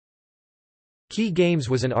Kee Games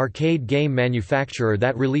was an arcade game manufacturer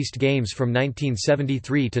that released games from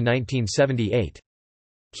 1973 to 1978.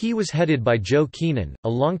 Kee was headed by Joe Keenan, a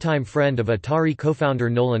longtime friend of Atari co-founder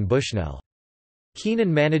Nolan Bushnell.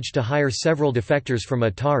 Keenan managed to hire several defectors from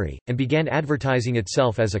Atari, and began advertising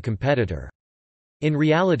itself as a competitor. In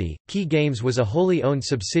reality, Kee Games was a wholly owned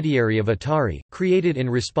subsidiary of Atari, created in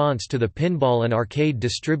response to the pinball and arcade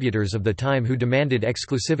distributors of the time who demanded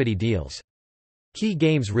exclusivity deals. Kee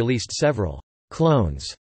Games released several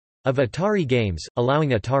clones of Atari games,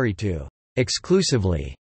 allowing Atari to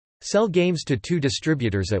exclusively sell games to two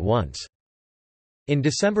distributors at once. In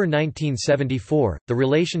December 1974, the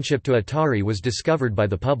relationship to Atari was discovered by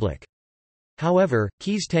the public. However,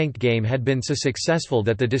 Kee's Tank game had been so successful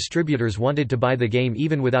that the distributors wanted to buy the game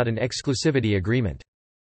even without an exclusivity agreement.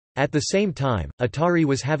 At the same time, Atari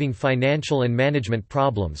was having financial and management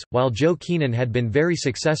problems, while Joe Keenan had been very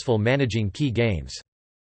successful managing Kee Games.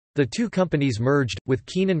 The two companies merged, with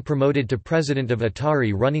Keenan promoted to president of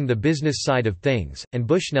Atari running the business side of things, and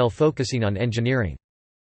Bushnell focusing on engineering.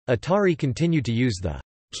 Atari continued to use the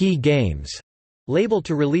Kee Games label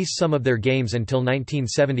to release some of their games until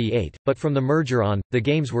 1978, but from the merger on, the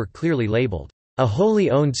games were clearly labeled, "a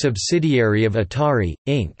wholly owned subsidiary of Atari,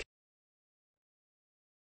 Inc."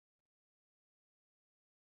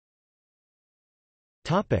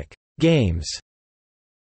 Games.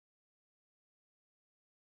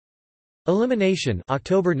 Elimination,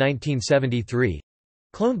 October 1973.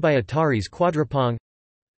 Cloned by Atari's Quadrapong.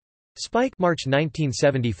 Spike, March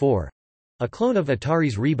 1974. A clone of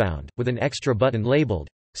Atari's Rebound, with an extra button labeled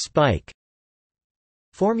Spike.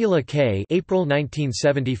 Formula K, April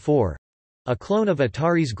 1974. A clone of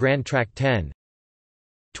Atari's Grand Track 10.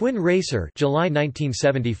 Twin Racer, July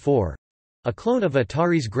 1974. A clone of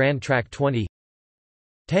Atari's Grand Track 20.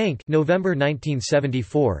 Tank, November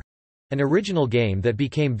 1974. An original game that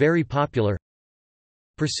became very popular.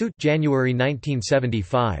 Pursuit, January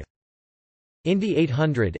 1975. Indy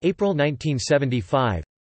 800, April 1975.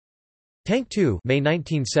 Tank 2, May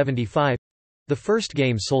 1975. The first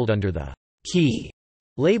game sold under the Kee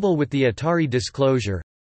label with the Atari disclosure.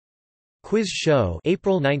 Quiz Show,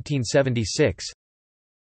 April 1976.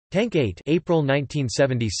 Tank 8, April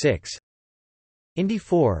 1976. Indy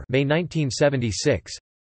 4, May 1976.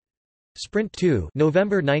 Sprint 2,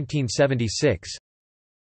 November 1976.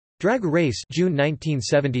 Drag Race, June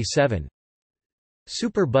 1977.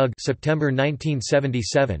 Super Bug, September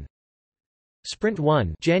 1977. Sprint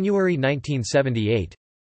 1, January 1978.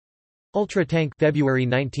 Ultra Tank, February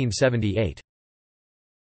 1978.